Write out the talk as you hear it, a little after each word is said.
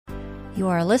You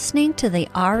are listening to the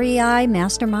REI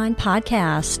Mastermind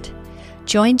Podcast.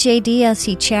 Join JD as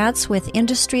he chats with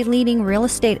industry-leading real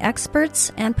estate experts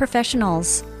and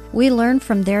professionals. We learn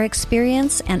from their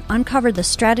experience and uncover the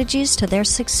strategies to their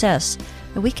success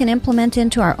that we can implement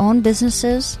into our own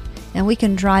businesses, and we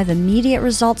can drive immediate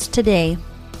results today.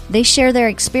 They share their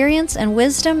experience and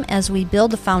wisdom as we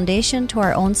build a foundation to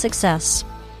our own success.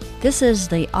 This is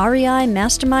the REI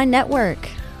Mastermind Network.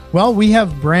 Well, we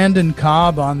have Brandon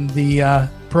Cobb on the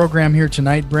program here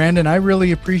tonight. Brandon, I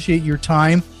really appreciate your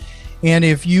time. And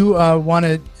if you want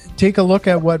to take a look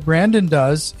at what Brandon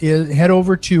does, head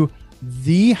over to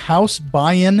The House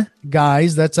Buyin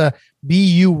Guys. That's a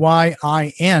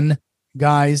BUYIN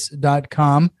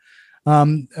guys.com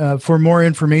for more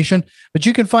information. But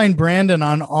you can find Brandon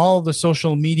on all the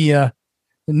social media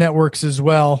networks as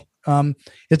well.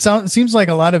 It seems like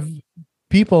a lot of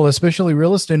people, especially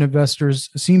real estate investors,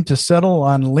 seem to settle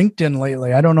on LinkedIn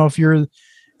lately. I don't know if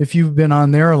you've been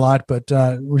on there a lot, but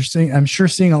I'm sure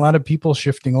seeing a lot of people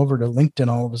shifting over to LinkedIn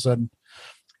all of a sudden.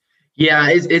 Yeah,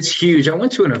 it's huge. I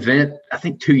went to an event, I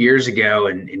think 2 years ago,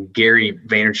 and Gary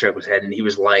Vaynerchuk was heading. He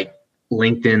was like,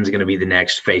 LinkedIn's going to be the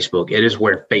next Facebook. It is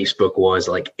where Facebook was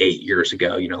like 8 years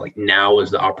ago. Like now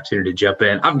is the opportunity to jump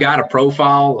in. I've got a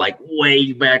profile like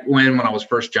way back when I was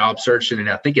first job searching, and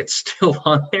I think it's still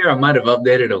on there. I might have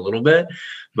updated a little bit,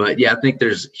 but yeah, I think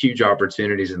there's huge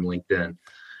opportunities in LinkedIn.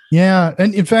 Yeah.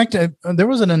 And in fact, there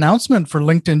was an announcement for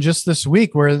LinkedIn just this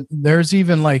week where there's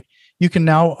even like, you can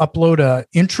now upload a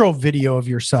intro video of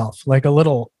yourself, like a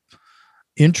little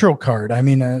intro card. I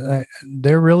mean,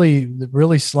 they're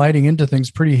really sliding into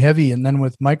things pretty heavy. And then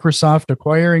with Microsoft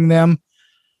acquiring them,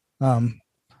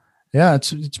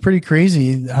 it's pretty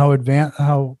crazy how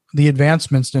the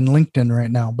advancements in LinkedIn right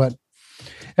now. But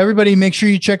everybody, make sure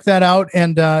you check that out.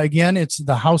 And again, it's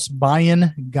the House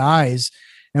Buyin Guys,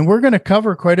 and we're going to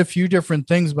cover quite a few different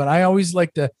things. But I always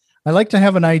like to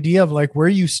have an idea of like where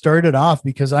you started off,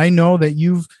 because I know that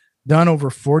you've done over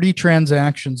 40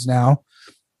 transactions now,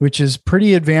 which is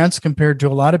pretty advanced compared to a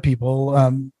lot of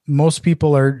people. Most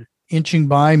people are inching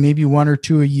by maybe one or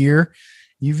two a year.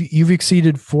 You've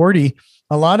exceeded 40.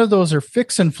 A lot of those are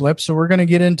fix and flips, so we're going to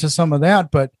get into some of that.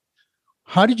 But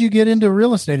how did you get into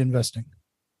real estate investing?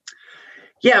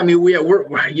 Yeah, I mean, we're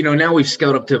now we've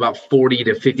scaled up to about 40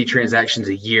 to 50 transactions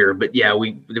a year. But yeah,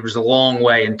 there was a long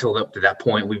way until up to that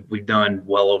point. We've done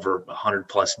well over 100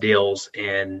 plus deals.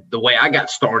 And the way I got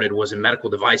started was in medical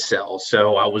device sales.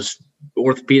 So I was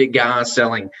orthopedic guy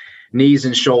selling knees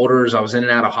and shoulders. I was in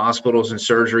and out of hospitals and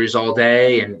surgeries all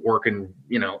day and working,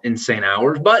 insane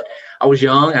hours. But I was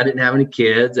young. I didn't have any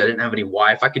kids. I didn't have any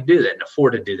wife. I could do that and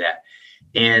afford to do that.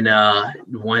 And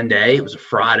one day, it was a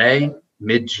Friday,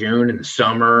 mid-June in the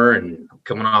summer, and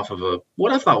coming off of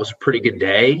what I thought was a pretty good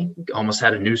day. Almost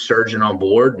had a new surgeon on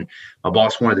board, and my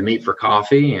boss wanted to meet for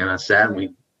coffee, and I sat and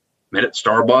we met at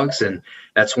Starbucks, and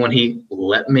that's when he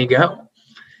let me go.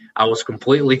 I was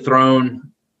completely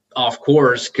thrown off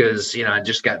course because, I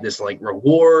just got this like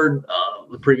reward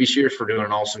the previous years for doing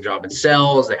an awesome job in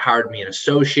sales. They hired me an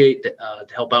associate to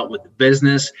help out with the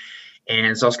business.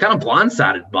 And so I was kind of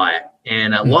blindsided by it.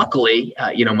 And luckily,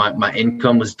 my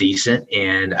income was decent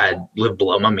and I lived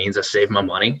below my means. I saved my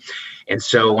money. And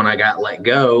so when I got let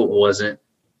go, it wasn't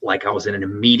like I was in an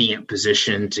immediate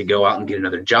position to go out and get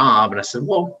another job. And I said,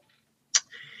 well,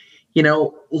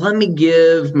 let me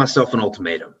give myself an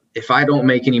ultimatum. If I don't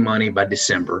make any money by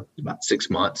December, about 6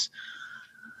 months,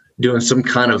 doing some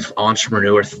kind of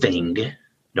entrepreneur thing,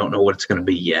 don't know what it's going to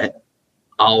be yet,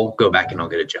 I'll go back and I'll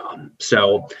get a job.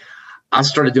 So I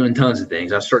started doing tons of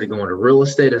things. I started going to real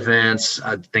estate events.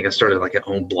 I think I started like an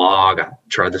own blog. I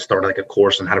tried to start like a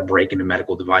course on how to break into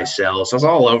medical device sales. So I was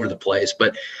all over the place,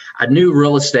 but I knew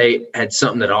real estate had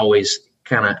something that always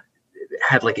kind of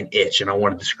had like an itch and I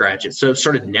wanted to scratch it. So I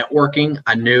started networking.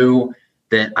 I knew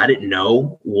that I didn't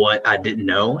know what I didn't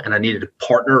know, and I needed a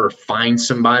partner or find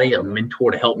somebody, a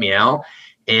mentor to help me out.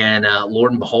 And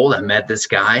Lord and behold, I met this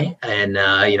guy, and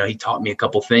he taught me a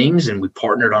couple things, and we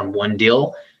partnered on one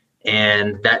deal.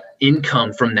 And that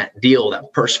income from that deal,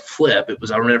 that first flip,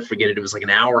 I'll never forget it. It was like an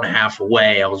hour and a half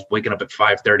away. I was waking up at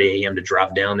 5:30 a.m. to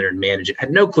drive down there and manage it. I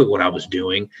had no clue what I was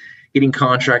doing, getting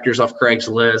contractors off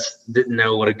Craigslist, didn't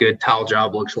know what a good tile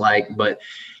job looks like, but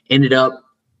ended up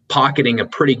pocketing a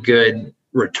pretty good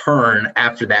return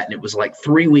after that. And it was like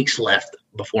 3 weeks left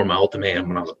before my ultimatum.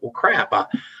 And I was like, well, crap, I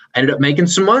ended up making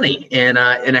some money and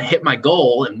I hit my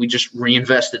goal, and we just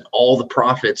reinvested all the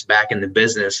profits back in the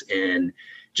business and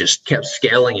just kept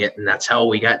scaling it. And that's how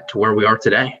we got to where we are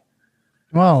today.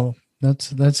 Wow.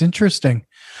 That's interesting.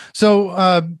 So,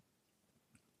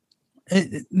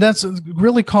 That's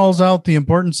really calls out the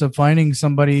importance of finding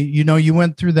somebody. You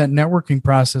went through that networking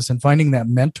process and finding that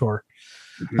mentor.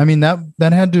 Mhm. I mean,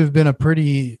 that had to have been a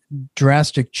pretty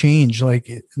drastic change.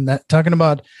 Like talking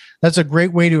about, that's a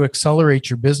great way to accelerate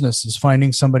your business, is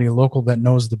finding somebody local that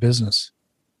knows the business.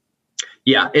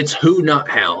 Yeah, it's who, not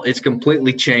how. It's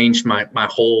completely changed my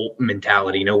whole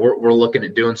mentality. We're looking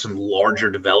at doing some larger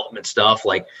development stuff,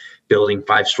 like building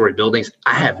 5-story buildings.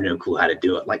 I have no clue how to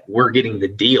do it. Like, we're getting the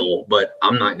deal, but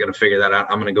I'm not going to figure that out.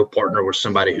 I'm going to go partner with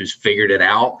somebody who's figured it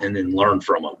out and then learn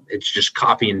from them. It's just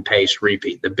copy and paste,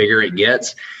 repeat. The bigger it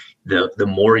gets, the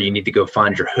more you need to go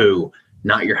find your who,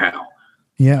 not your how.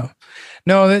 Yeah.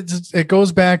 No, it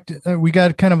goes back to, we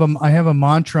got kind of I have a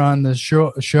mantra on this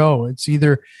show. It's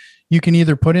you can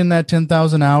either put in that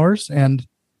 10,000 hours and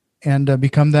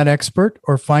become that expert,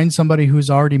 or find somebody who's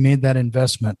already made that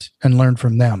investment and learn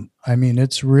from them. I mean,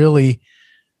 it's really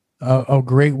a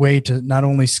great way to not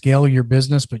only scale your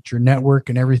business, but your network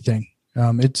and everything.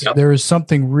 Yep. There is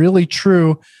something really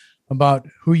true about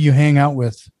who you hang out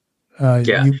with.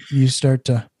 You start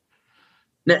to.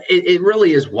 It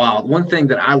really is wild. One thing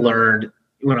that I learned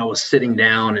when I was sitting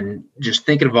down and just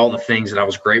thinking of all the things that I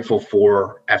was grateful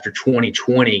for after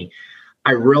 2020,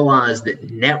 I realized that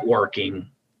networking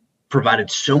provided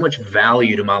so much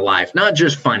value to my life, not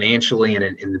just financially and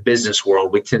in the business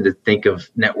world. We tend to think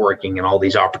of networking and all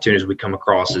these opportunities we come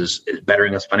across as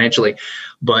bettering us financially,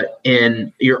 but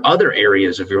in your other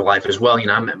areas of your life as well.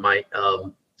 I met my,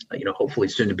 hopefully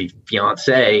soon to be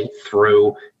fiance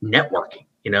through networking.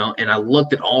 And I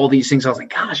looked at all these things. I was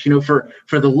like, gosh,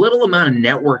 for the little amount of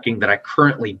networking that I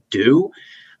currently do,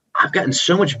 I've gotten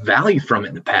so much value from it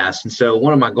in the past. And so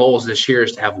one of my goals this year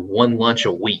is to have one lunch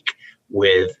a week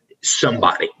with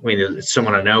somebody. I mean, it's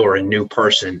someone I know or a new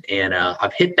person. And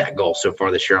I've hit that goal so far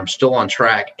this year. I'm still on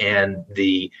track. And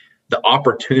the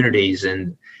opportunities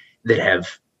that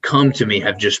have come to me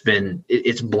have just been,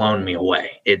 it's blown me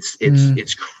away.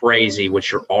 It's crazy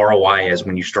what your ROI is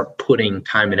when you start putting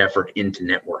time and effort into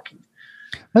networking.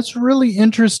 That's really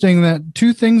interesting. That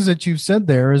two things that you've said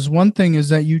there is, one thing is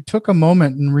that you took a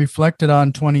moment and reflected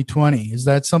on 2020. Is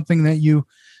that something that you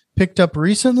picked up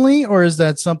recently, or is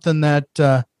that something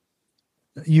that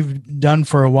you've done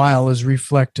for a while, is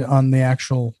reflect on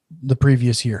the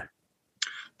previous year?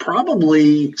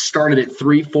 Probably started it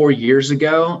 3-4 years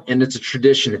ago, and it's a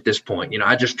tradition at this point.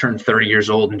 I just turned 30 years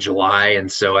old in July,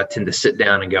 and so I tend to sit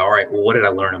down and go, all right, well, what did I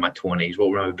learn in my 20s? What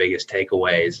were my biggest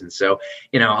takeaways? And so,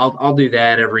 I'll do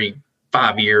that every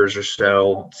 5 years or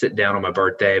so, sit down on my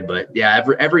birthday. But yeah,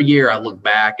 every year I look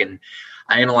back and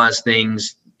I analyze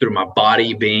things through my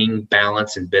body, being,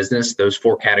 balance, and business, those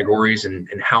 4 categories, and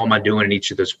how am I doing in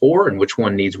each of those 4, and which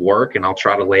one needs work. And I'll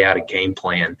try to lay out a game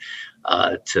plan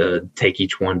to take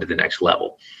each one to the next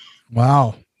level.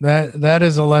 Wow. That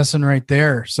is a lesson right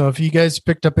there. So if you guys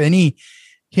picked up any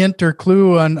hint or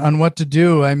clue on what to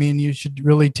do, I mean, you should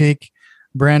really take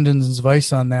Brandon's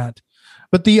advice on that.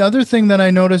 But the other thing that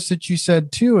I noticed that you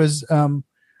said too is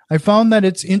I found that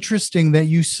it's interesting that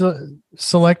you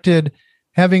selected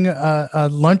having a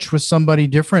lunch with somebody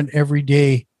different every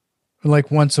day,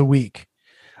 like once a week.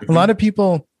 Mm-hmm. A lot of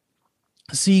people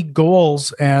see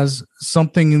goals as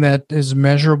something that is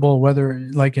measurable, whether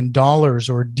like in dollars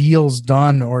or deals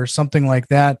done or something like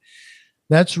that.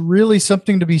 That's really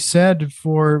something to be said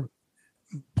for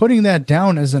putting that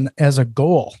down as a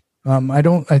goal.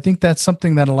 I think that's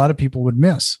something that a lot of people would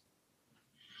miss.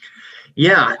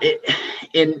 Yeah.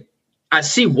 And I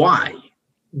see why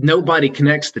nobody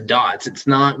connects the dots. It's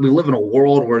not, we live in a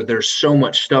world where there's so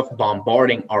much stuff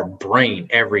bombarding our brain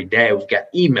every day. We've got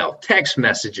email, text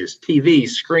messages, TV,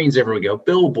 screens everywhere we go,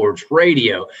 billboards,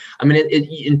 radio. I mean,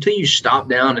 until you stop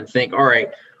down and think, all right,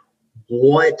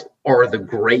 what are the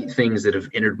great things that have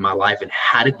entered my life and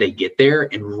how did they get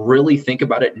there, and really think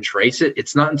about it and trace it.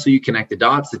 It's not until you connect the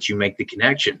dots that you make the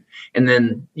connection. And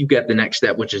then you've got the next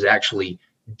step, which is actually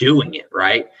doing it,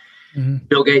 right? Mm-hmm.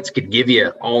 Bill Gates could give you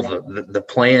all the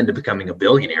plan to becoming a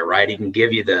billionaire, right? He can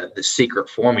give you the secret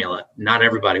formula. Not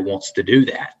everybody wants to do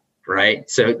that, right?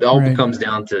 So it all comes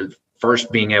down to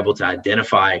first being able to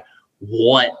identify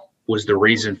what was the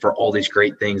reason for all these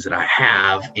great things that I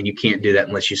have. And you can't do that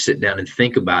unless you sit down and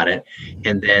think about it.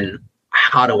 And then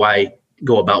how do I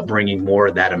go about bringing more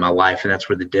of that in my life? And that's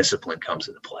where the discipline comes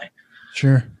into play.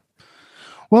 Sure.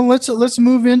 Well, let's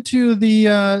move into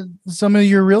the some of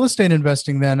your real estate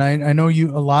investing then. I know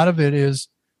a lot of it is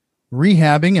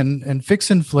rehabbing and fix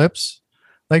and flips.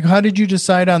 Like, how did you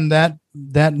decide on that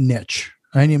niche?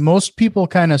 I mean, most people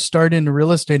kind of start into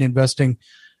real estate investing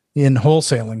in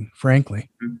wholesaling, frankly.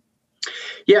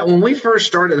 Yeah, when we first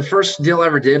started, the first deal I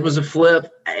ever did was a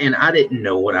flip, and I didn't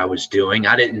know what I was doing.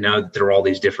 I didn't know that there were all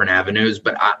these different avenues,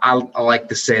 but I like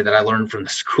to say that I learned from the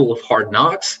school of hard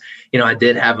knocks. I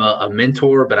did have a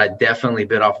mentor, but I definitely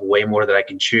bit off way more than I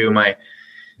can chew.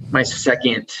 My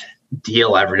second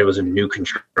deal I ever did was a new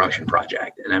construction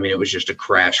project, and I mean, it was just a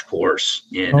crash course.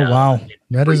 Wow,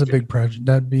 that is a big project.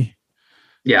 That'd be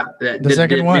the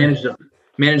second one.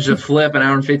 Managed to flip an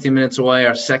hour and 15 minutes away.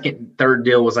 Our third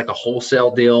deal was like a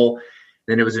wholesale deal.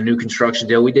 Then it was a new construction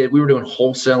deal. We were doing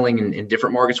wholesaling in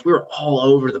different markets. We were all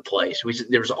over the place.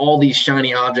 There was all these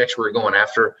shiny objects. We were going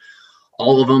after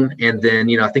all of them. And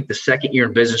then, I think the second year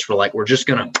in business, we're just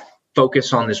going to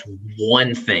focus on this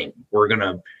one thing. We're going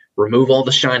to remove all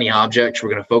the shiny objects. We're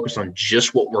going to focus on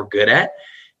just what we're good at.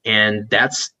 And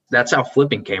that's how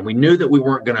flipping came. We knew that we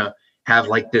weren't going to have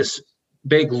like this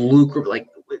big lucrative,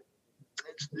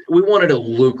 we wanted a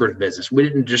lucrative business. We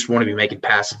didn't just want to be making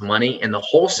passive money, and the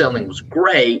wholesaling was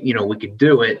great. We could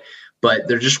do it, but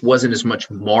there just wasn't as much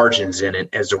margins in it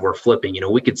as there were flipping.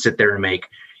 We could sit there and make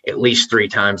at least 3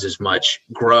 times as much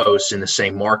gross in the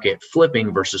same market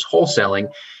flipping versus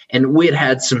wholesaling. And we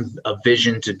had a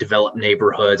vision to develop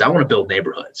neighborhoods. I want to build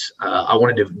neighborhoods. I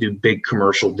wanted to do big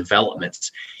commercial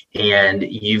developments. And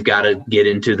you've got to get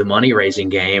into the money raising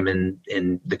game and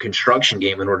the construction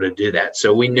game in order to do that.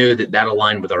 So we knew that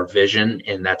aligned with our vision,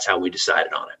 and that's how we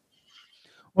decided on it.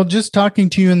 Well, just talking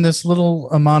to you in this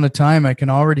little amount of time, I can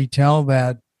already tell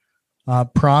that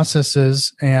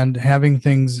processes and having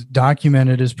things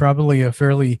documented is probably a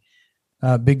fairly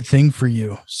big thing for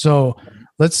you. So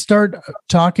let's start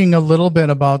talking a little bit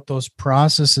about those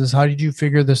processes. How did you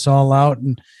figure this all out?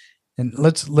 And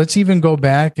let's even go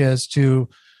back as to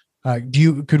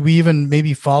could we even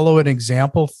maybe follow an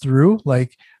example through,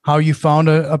 like how you found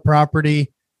a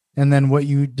property and then what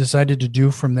you decided to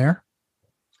do from there?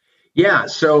 Yeah.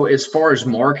 So as far as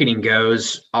marketing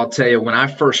goes, I'll tell you, when I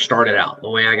first started out, the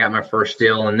way I got my first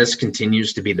deal, and this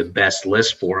continues to be the best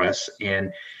list for us.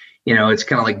 And, it's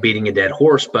kind of like beating a dead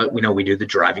horse, but we do the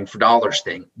driving for dollars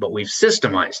thing, but we've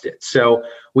systemized it. So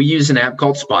we use an app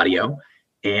called Spotio,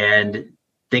 and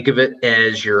think of it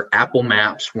as your Apple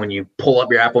Maps. When you pull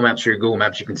up your Apple Maps or your Google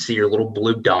Maps, you can see your little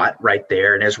blue dot right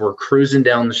there. And as we're cruising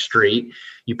down the street,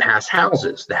 you pass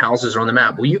houses. The houses are on the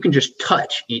map. Well, you can just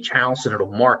touch each house and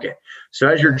it'll mark it. So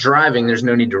as you're driving, there's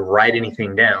no need to write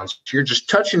anything down. So you're just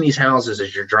touching these houses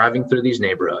as you're driving through these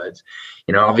neighborhoods.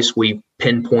 Obviously we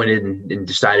pinpointed and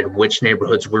decided which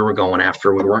neighborhoods we were going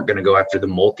after. We weren't going to go after the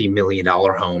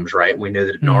multi-million-dollar homes, right? We knew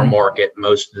that in our market,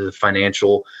 most of the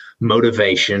financial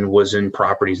motivation was in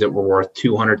properties that were worth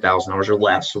 $200,000 or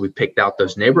less. So we picked out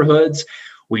those neighborhoods.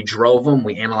 We drove them.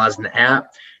 We analyzed in the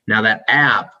app. Now that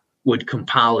app would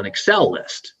compile an Excel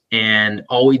list. And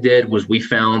all we did was we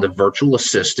found a virtual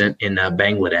assistant in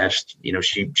Bangladesh.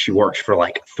 She works for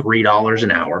like $3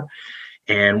 an hour.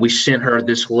 And we sent her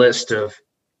this list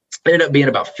it ended up being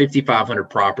about 5,500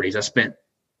 properties. I spent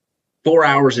 4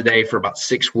 hours a day for about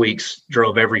 6 weeks,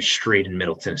 drove every street in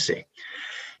Middle Tennessee.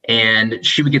 And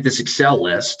she would get this Excel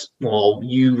list. Well,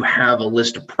 you have a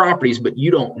list of properties, but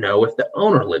you don't know if the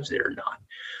owner lives there or not.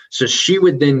 So she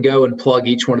would then go and plug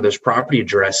each one of those property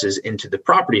addresses into the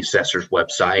property assessor's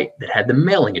website that had the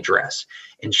mailing address.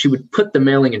 And she would put the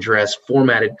mailing address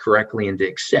formatted correctly into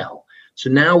Excel. So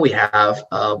now we have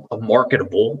a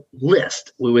marketable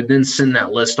list. We would then send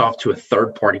that list off to a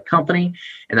third-party company,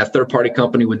 and that third-party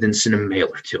company would then send a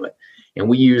mailer to it. And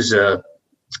we use a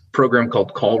program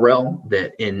called CallRail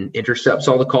that intercepts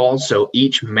all the calls. So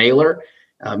each mailer,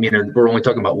 we're only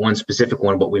talking about one specific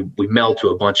one, but we mail to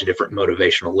a bunch of different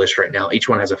motivational lists right now. Each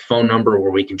one has a phone number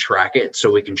where we can track it.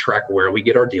 So we can track where we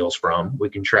get our deals from. We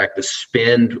can track the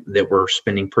spend that we're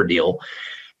spending per deal.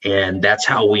 And that's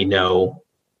how we know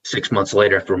 6 months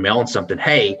later after we're mailing something,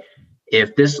 hey,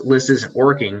 if this list isn't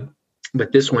working,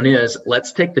 but this one is,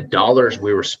 let's take the dollars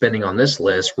we were spending on this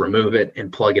list, remove it,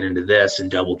 and plug it into this and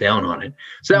double down on it.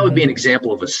 So that would be an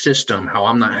example of a system, how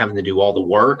I'm not having to do all the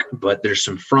work, but there's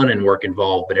some front-end work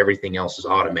involved, but everything else is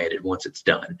automated once it's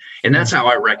done. And that's how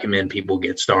I recommend people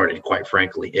get started, quite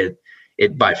frankly.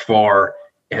 It by far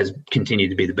has continued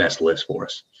to be the best list for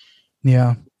us.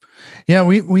 Yeah. Yeah,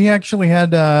 we actually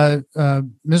had Mr.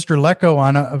 Lecco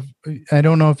on I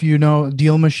don't know if you know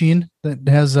Deal Machine that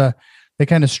has they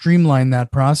kind of streamline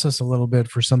that process a little bit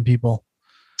for some people.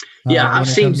 Yeah, I've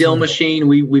seen Deal Machine.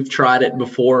 We've tried it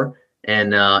before,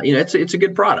 and it's a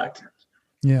good product.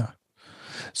 Yeah.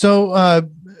 So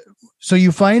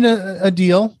you find a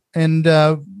deal, and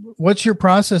what's your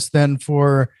process then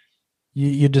for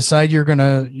you decide you're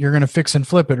gonna fix and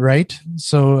flip it, right?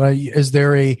 So is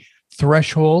there a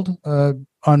threshold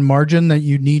on margin that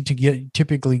you need to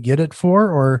typically get it for,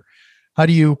 or how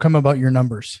do you come about your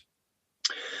numbers?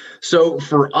 So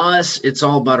for us, it's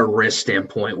all about a risk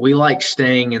standpoint. We like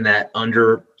staying in that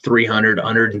under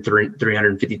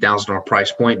 $350,000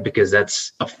 price point because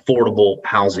that's affordable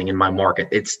housing in my market.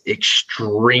 It's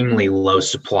extremely low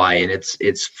supply and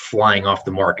it's flying off the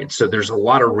market. So there's a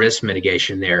lot of risk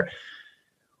mitigation there.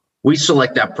 We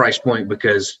select that price point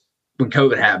because when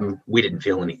COVID happened, we didn't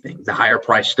feel anything. The higher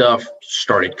price stuff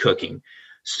started cooking.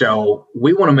 So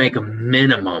we want to make a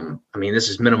minimum. I mean, this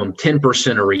is minimum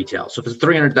 10% of retail. So if it's a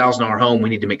 $300,000 home, we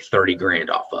need to make 30 grand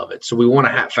off of it. So we want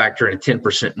to factor in a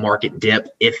 10% market dip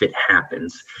if it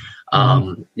happens.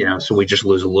 So we just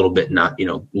lose a little bit, not,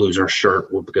 lose our shirt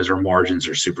because our margins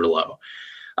are super low.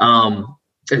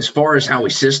 As far as how we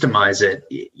systemize it,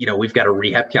 we've got a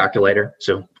rehab calculator.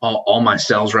 So all my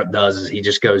sales rep does is he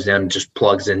just goes in and just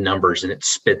plugs in numbers and it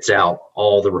spits out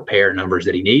all the repair numbers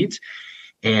that he needs.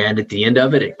 And at the end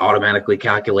of it, it automatically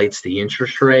calculates the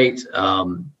interest rate,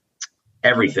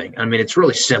 everything. I mean, it's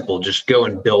really simple. Just go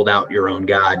and build out your own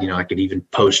guide. I could even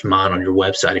post mine on your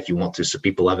website if you want to, so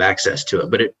people have access to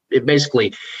it. But it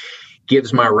basically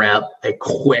gives my rep a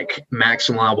quick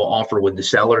maximum offer with the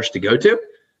sellers to go to.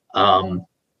 And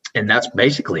that's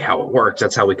basically how it works.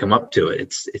 That's how we come up to it.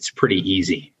 It's pretty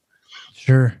easy.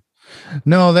 Sure.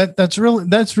 No, that's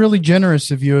really generous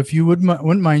of you. If you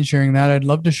wouldn't mind sharing that, I'd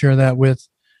love to share that with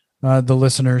the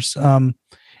listeners. And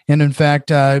in fact,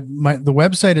 the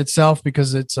website itself,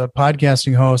 because it's a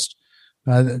podcasting host,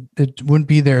 it wouldn't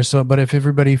be there. So, but if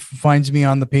everybody finds me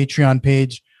on the Patreon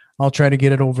page, I'll try to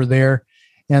get it over there.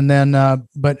 And then,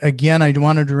 but again, I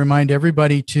wanted to remind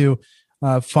everybody to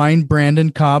find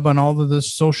Brandon Cobb on all of the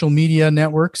social media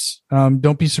networks.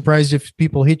 Don't be surprised if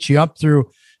people hit you up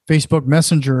through Facebook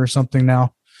Messenger or something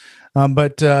now.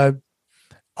 But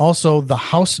also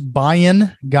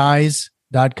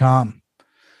thehousebuyinguys.com.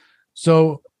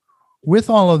 So with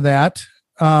all of that,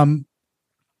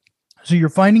 so you're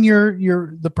finding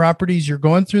the properties, you're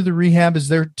going through the rehab. Is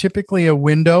there typically a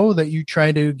window that you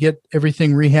try to get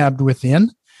everything rehabbed within?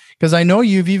 Because I know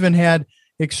you've even had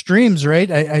extremes,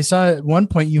 right? I saw at one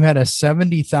point you had a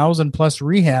 70,000 plus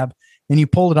rehab and you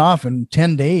pulled it off in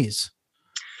 10 days.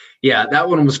 Yeah, that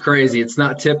one was crazy. It's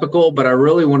not typical, but I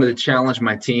really wanted to challenge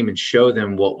my team and show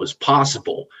them what was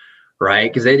possible,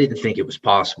 right? Because they didn't think it was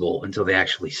possible until they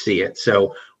actually see it.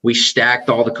 So we stacked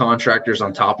all the contractors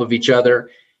on top of each other.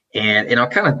 And I'll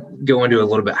kind of go into a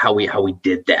little bit how we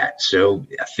did that. So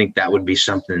I think that would be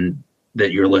something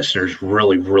that your listeners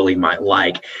really, really might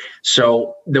like.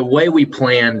 So the way we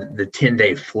planned the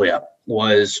 10-day flip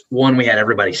was, one, we had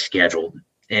everybody scheduled,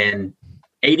 and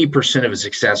 80% of a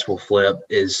successful flip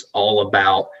is all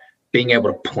about being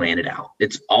able to plan it out.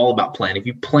 It's all about planning. If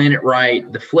you plan it right,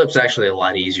 the flip's actually a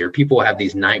lot easier. People have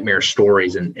these nightmare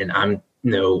stories, and I'm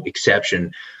no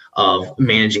exception, of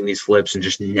managing these flips and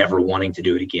just never wanting to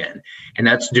do it again. And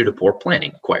that's due to poor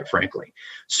planning, quite frankly.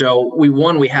 So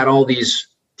we had all these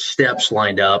steps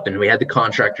lined up, and we had the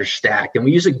contractors stacked, and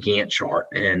we use a Gantt chart,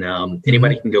 and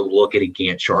anybody can go look at a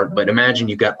Gantt chart. But imagine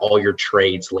you've got all your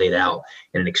trades laid out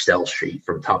in an Excel sheet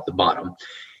from top to bottom,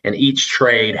 and each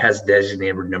trade has a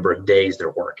designated number of days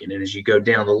they're working. And as you go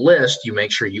down the list, you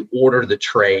make sure you order the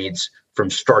trades from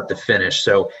start to finish.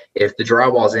 So if the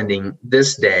drywall is ending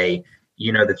this day, you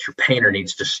know that your painter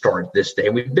needs to start this day.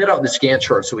 And we bid out the Gantt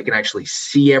chart so we can actually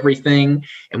see everything,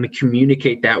 and we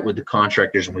communicate that with the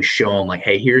contractors, and we show them, like,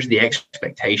 hey, here's the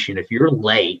expectation. If you're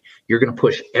late, you're going to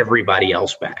push everybody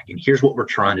else back. And here's what we're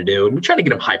trying to do. And we try to get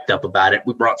them hyped up about it.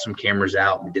 We brought some cameras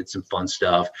out. We did some fun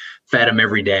stuff, fed them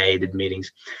every day, did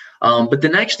meetings. But the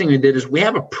next thing we did is we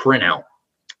have a printout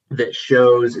that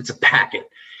shows, it's a packet.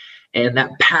 And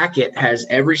that packet has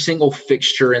every single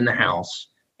fixture in the house.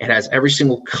 It has every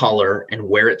single color and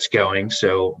where it's going.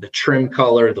 So the trim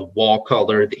color, the wall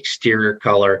color, the exterior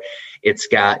color. It's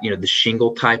got, the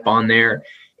shingle type on there.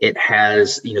 It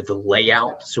has, the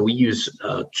layout. So we use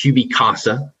QB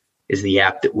Casa is the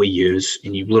app that we use.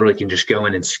 And you literally can just go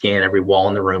in and scan every wall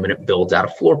in the room, and it builds out a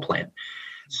floor plan.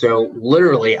 So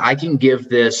literally I can give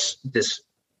this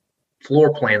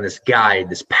floor plan, this guide,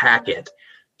 this packet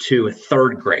to a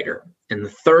third grader. And the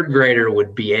third grader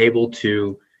would be able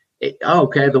to,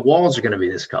 okay, the walls are going to be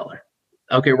this color.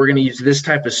 Okay, we're going to use this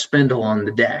type of spindle on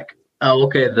the deck. Oh,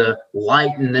 okay, the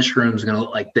light in this room is going to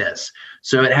look like this.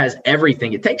 So it has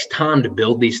everything. It takes time to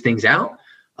build these things out,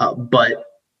 but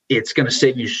it's going to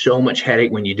save you so much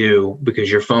headache when you do,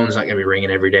 because your phone's not going to be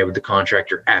ringing every day with the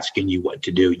contractor asking you what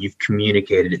to do. You've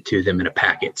communicated it to them in a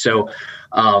packet. So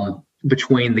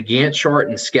between the Gantt chart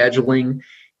and scheduling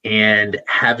and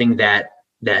having that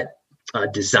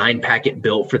design packet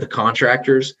built for the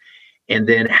contractors, and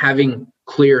then having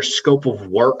clear scope of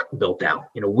work built out.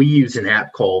 We use an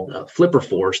app called Flipper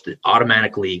Force that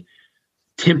automatically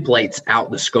templates out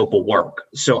the scope of work.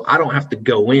 So I don't have to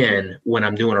go in when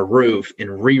I'm doing a roof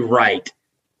and rewrite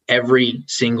every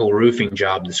single roofing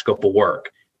job, the scope of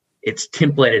work. It's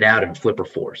templated out in Flipper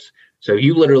Force. So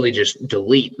you literally just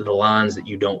delete the lines that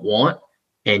you don't want,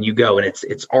 and you go, and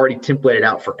it's already templated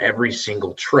out for every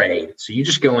single trade. So you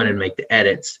just go in and make the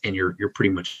edits, and you're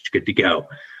pretty much good to go.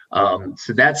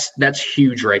 So that's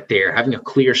huge right there. Having a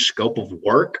clear scope of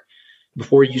work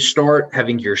before you start,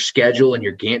 having your schedule and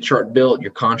your Gantt chart built,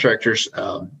 your contractors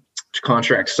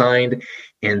contract signed,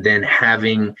 and then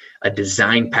having a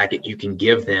design packet you can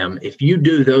give them. If you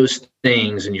do those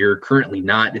things and you're currently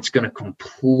not, it's going to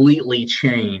completely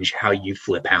change how you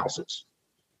flip houses.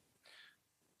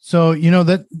 So,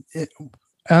 that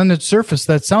on its surface,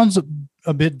 that sounds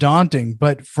a bit daunting,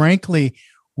 but frankly,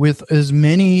 with as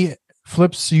many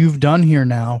flips you've done here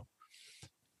now,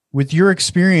 with your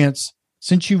experience,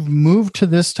 since you've moved to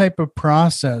this type of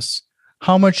process,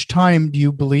 how much time do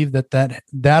you believe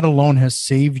that alone has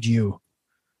saved you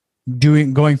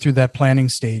going through that planning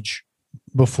stage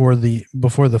before the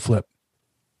flip?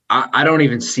 I don't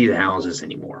even see the houses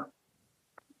anymore.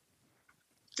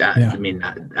 I mean,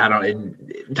 I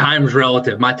don't. Time's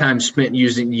relative. My time's spent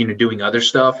doing other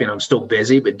stuff. I'm still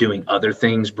busy, but doing other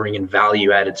things, bringing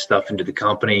value-added stuff into the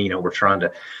company. We're trying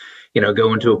to,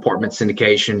 go into apartment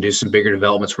syndication, do some bigger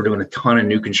developments. We're doing a ton of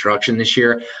new construction this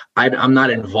year. I'm not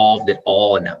involved at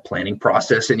all in that planning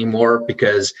process anymore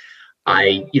because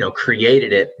I,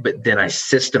 created it, but then I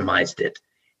systemized it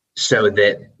so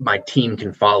that my team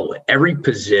can follow it. Every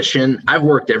position, I've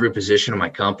worked every position in my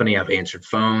company. I've answered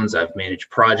phones, I've managed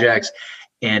projects.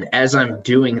 And as I'm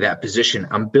doing that position,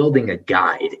 I'm building a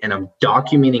guide and I'm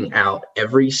documenting out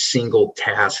every single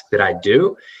task that I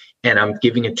do. And I'm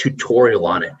giving a tutorial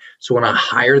on it. So when I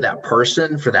hire that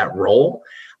person for that role,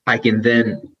 I can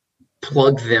then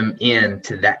plug them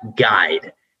into that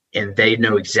guide and they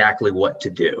know exactly what to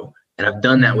do. And I've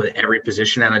done that with every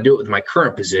position, and I do it with my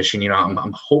current position.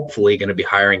 I'm hopefully going to be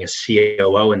hiring a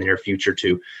COO in the near future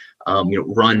to,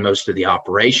 run most of the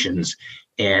operations.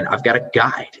 And I've got a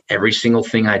guide. Every single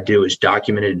thing I do is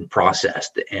documented and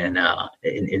processed. And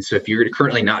so if you're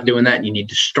currently not doing that, you need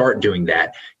to start doing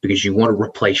that because you want to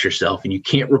replace yourself, and you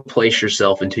can't replace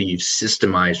yourself until you've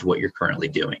systemized what you're currently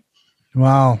doing.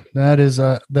 Wow, that is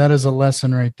a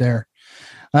lesson right there.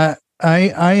 I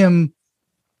am.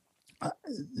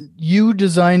 You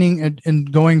designing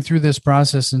and going through this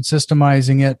process and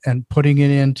systemizing it and putting it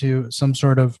into some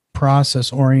sort of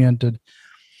process oriented.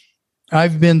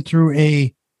 I've been through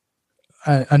a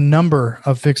number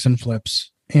of fix and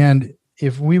flips. And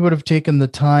if we would have taken the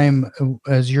time,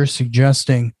 as you're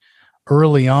suggesting,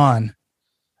 early on,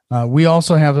 we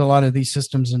also have a lot of these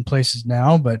systems in places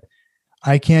now, but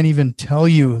I can't even tell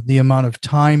you the amount of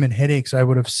time and headaches I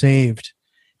would have saved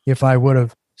if I would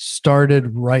have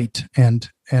started right and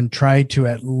tried to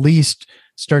at least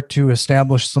start to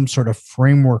establish some sort of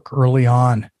framework early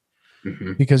on.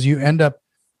 Mm-hmm. Because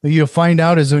you'll find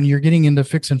out is when you're getting into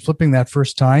fix and flipping that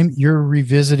first time, you're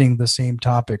revisiting the same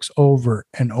topics over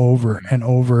and over and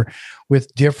over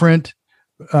with different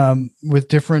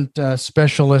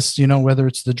specialists, whether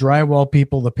it's the drywall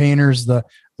people, the painters, the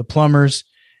plumbers.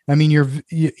 I mean,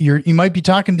 you might be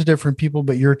talking to different people,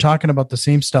 but you're talking about the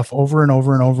same stuff over and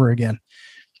over and over again.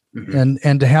 Mm-hmm.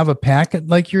 And to have a packet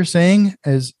like you're saying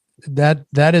is that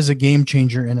is a game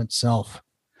changer in itself.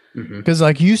 Because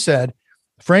like you said,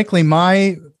 frankly,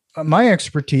 my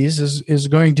expertise is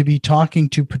going to be talking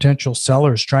to potential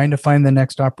sellers, trying to find the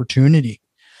next opportunity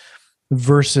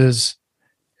versus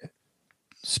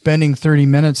spending 30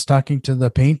 minutes talking to the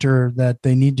painter that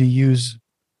they need to use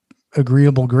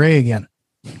agreeable gray again.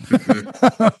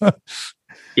 Mm-hmm.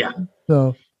 Yeah.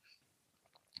 So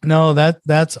no,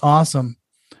 that's awesome.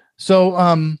 So,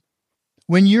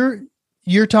 when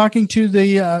you're talking to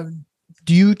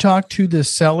do you talk to the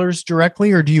sellers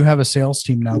directly, or do you have a sales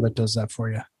team now that does that for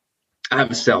you? I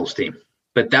have a sales team,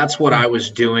 but that's what I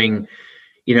was doing.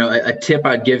 A tip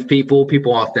I'd give people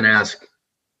often ask,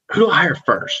 who do I hire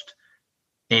first?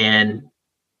 And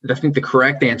I think the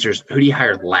correct answer is, who do you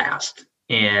hire last?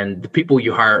 And the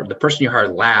person you hire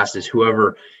last is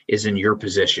whoever is in your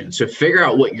position. So figure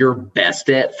out what you're best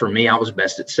at. For me, I was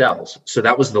best at sales. So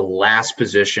that was the last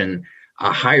position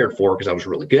I hired for because I was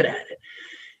really good at it.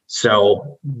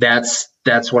 So that's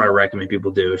what I recommend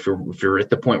people do. If you're at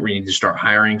the point where you need to start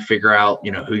hiring, figure out,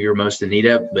 who you're most in need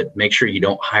of, but make sure you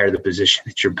don't hire the position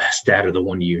that you're best at or the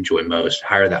one you enjoy most.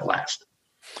 Hire that last.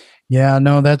 Yeah,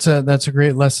 no, that's a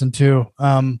great lesson too.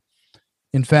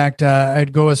 In fact,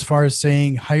 I'd go as far as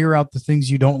saying hire out the things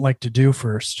you don't like to do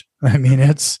first. I mean,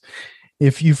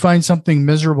 if you find something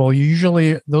miserable,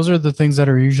 those are the things that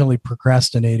are usually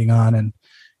procrastinating on,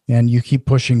 and you keep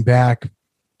pushing back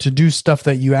to do stuff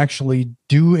that you actually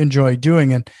do enjoy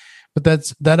doing. But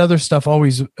that other stuff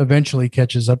always eventually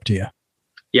catches up to you.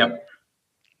 Yep.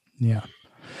 Yeah.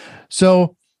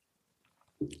 So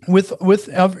with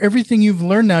everything you've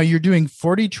learned now, you're doing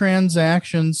 40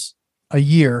 transactions a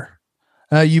year.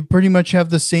 You pretty much have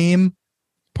the same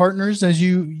partners as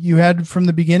you had from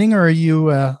the beginning, or are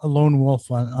you a lone wolf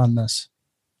on this?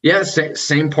 Yeah,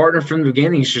 same partner from the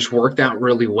beginning. It's just worked out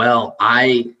really well.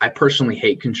 I personally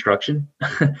hate construction.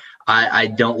 I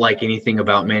don't like anything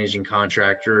about managing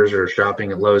contractors or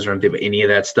shopping at Lowe's or any of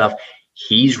that stuff.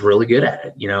 He's really good at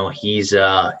it. He's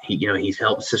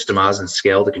helped systemize and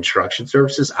scale the construction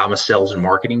services. I'm a sales and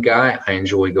marketing guy. I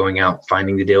enjoy going out,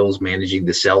 finding the deals, managing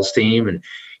the sales team, and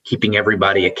keeping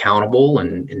everybody accountable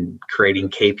and creating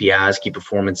KPIs, key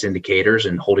performance indicators,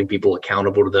 and holding people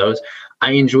accountable to those.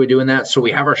 I enjoy doing that. So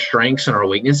we have our strengths and our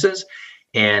weaknesses,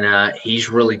 and he's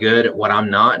really good at what I'm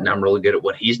not, and I'm really good at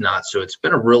what he's not. So it's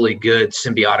been a really good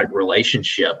symbiotic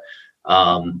relationship.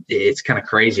 It's kind of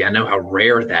crazy. I know how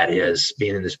rare that is,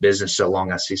 being in this business so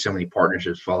long. I see so many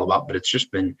partnerships follow up, but it's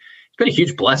been a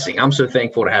huge blessing. I'm so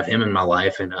thankful to have him in my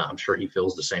life, and I'm sure he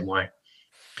feels the same way.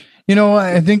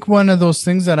 I think one of those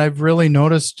things that I've really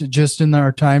noticed just in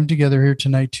our time together here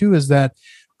tonight too, is that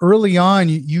early on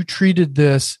you treated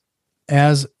this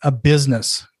as a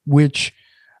business, which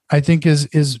I think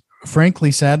is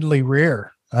frankly, sadly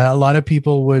rare. A lot of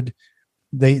people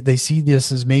they see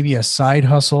this as maybe a side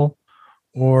hustle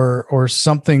or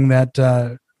something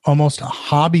that almost a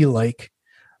hobby like,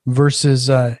 versus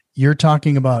you're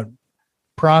talking about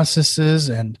processes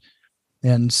and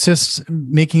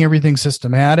making everything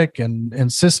systematic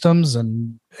and systems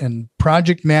and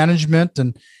project management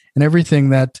and everything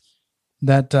that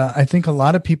I think a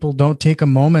lot of people don't take a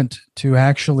moment to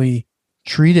actually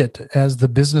treat it as the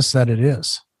business that it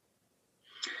is.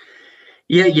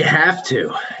 Yeah, you have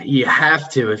to.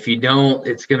 If you don't,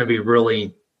 it's going to be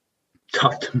really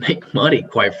tough to make money,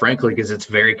 quite frankly, because it's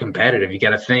very competitive. You got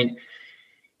to think,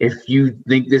 if you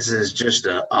think this is just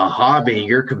a hobby,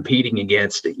 you're competing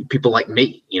against people like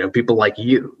me, people like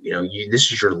you.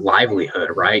 This is your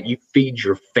livelihood, right? You feed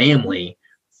your family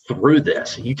through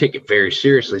this. You take it very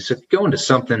seriously. So if you go into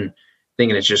something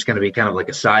thinking it's just going to be kind of like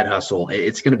a side hustle,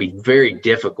 it's going to be very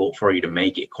difficult for you to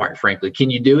make it, quite frankly.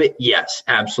 Can you do it? Yes,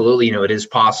 absolutely. It is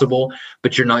possible,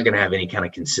 but you're not going to have any kind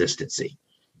of consistency.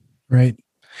 Right.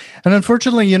 And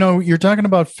unfortunately, you're talking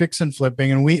about fix and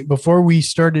flipping, and before we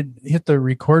hit the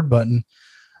record button,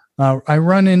 I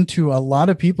run into a lot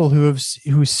of people who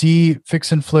see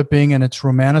fix and flipping, and it's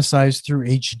romanticized through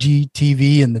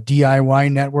HGTV and the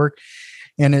DIY network,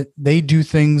 and they do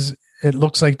things. It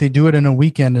looks like they do it in a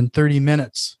weekend in 30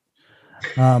 minutes.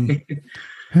 I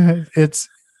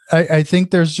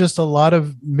think there's just a lot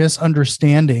of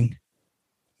misunderstanding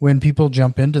when people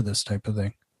jump into this type of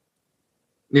thing.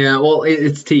 Yeah, well,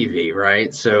 it's TV,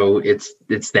 right? So it's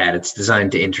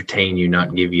designed to entertain you,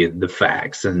 not give you the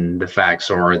facts. And the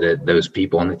facts are that those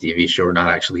people on the TV show are not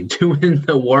actually doing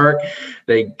the work.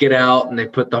 They get out and they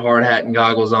put the hard hat and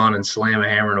goggles on and slam a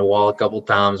hammer in a wall a couple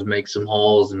times, make some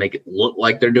holes, and make it look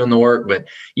like they're doing the work. But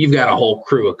you've got a whole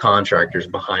crew of contractors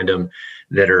behind them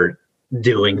that are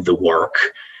doing the work.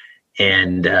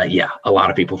 And a lot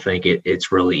of people think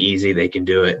it's really easy. They can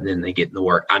do it, and then they get in the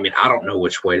work. I mean, I don't know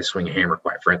which way to swing a hammer,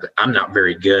 quite frankly. I'm not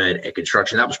very good at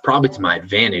construction. That was probably to my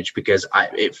advantage, because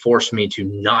it forced me to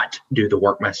not do the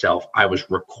work myself. I was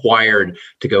required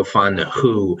to go find the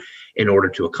who in order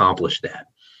to accomplish that.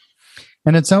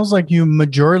 And it sounds like you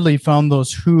majorly found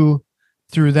those who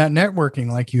through that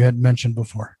networking, like you had mentioned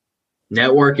before.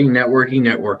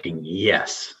 Networking.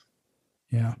 Yes.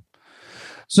 Yeah.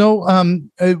 So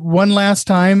one last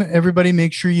time, everybody,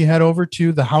 make sure you head over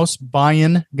to the House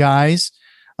Buy-In Guys.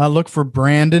 Look for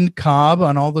Brandon Cobb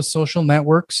on all the social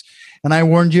networks. And I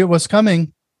warned you it was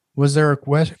coming. Was there a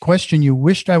question you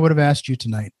wished I would have asked you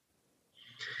tonight?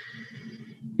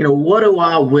 What do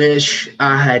I wish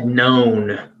I had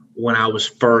known when I was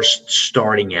first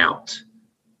starting out?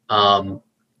 One,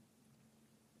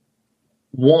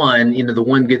 the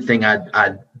one good thing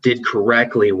I did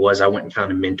correctly was I went and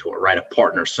found a mentor, right? A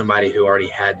partner, somebody who already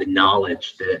had the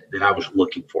knowledge that I was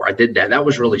looking for. I did that. That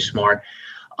was really smart.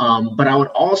 But I would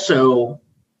also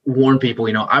warn people,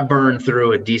 I burned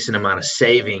through a decent amount of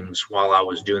savings while I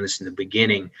was doing this in the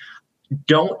beginning.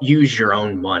 Don't use your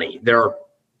own money. There are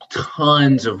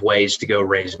tons of ways to go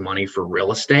raise money for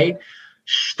real estate.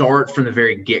 start from the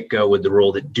very get-go with the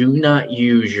rule that do not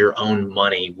use your own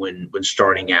money when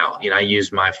starting out. I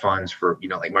use my funds for,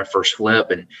 like my first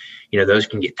flip, and, those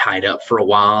can get tied up for a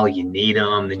while. You need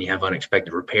them, then you have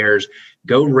unexpected repairs.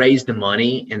 Go raise the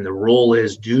money. And the rule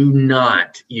is do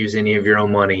not use any of your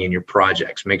own money in your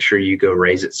projects. Make sure you go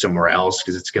raise it somewhere else,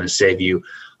 because it's going to save you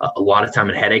a lot of time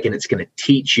and headache, and it's going to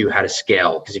teach you how to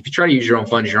scale. Because if you try to use your own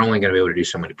funds, you're only going to be able to do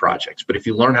so many projects. But if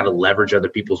you learn how to leverage other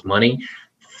people's money,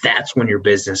 that's when your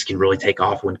business can really take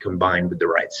off, when combined with the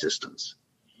right systems.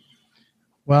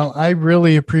 Well, I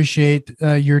really appreciate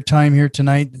your time here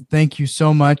tonight. Thank you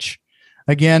so much.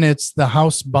 Again, it's the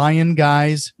House Buying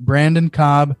Guys, Brandon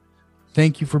Cobb.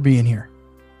 Thank you for being here.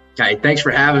 Okay, thanks for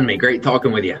having me. Great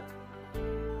talking with you.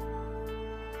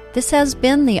 This has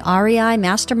been the REI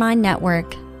Mastermind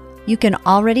Network. You can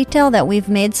already tell that we've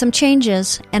made some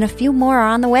changes, and a few more are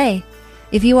on the way.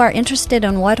 If you are interested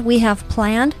in what we have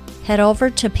planned, head over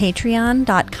to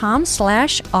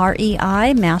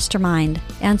patreon.com/REI Mastermind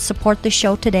and support the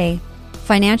show today.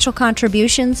 Financial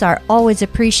contributions are always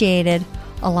appreciated,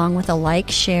 along with a like,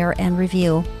 share, and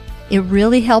review. It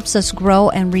really helps us grow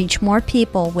and reach more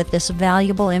people with this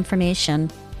valuable information.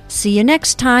 See you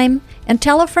next time, and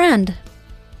tell a friend.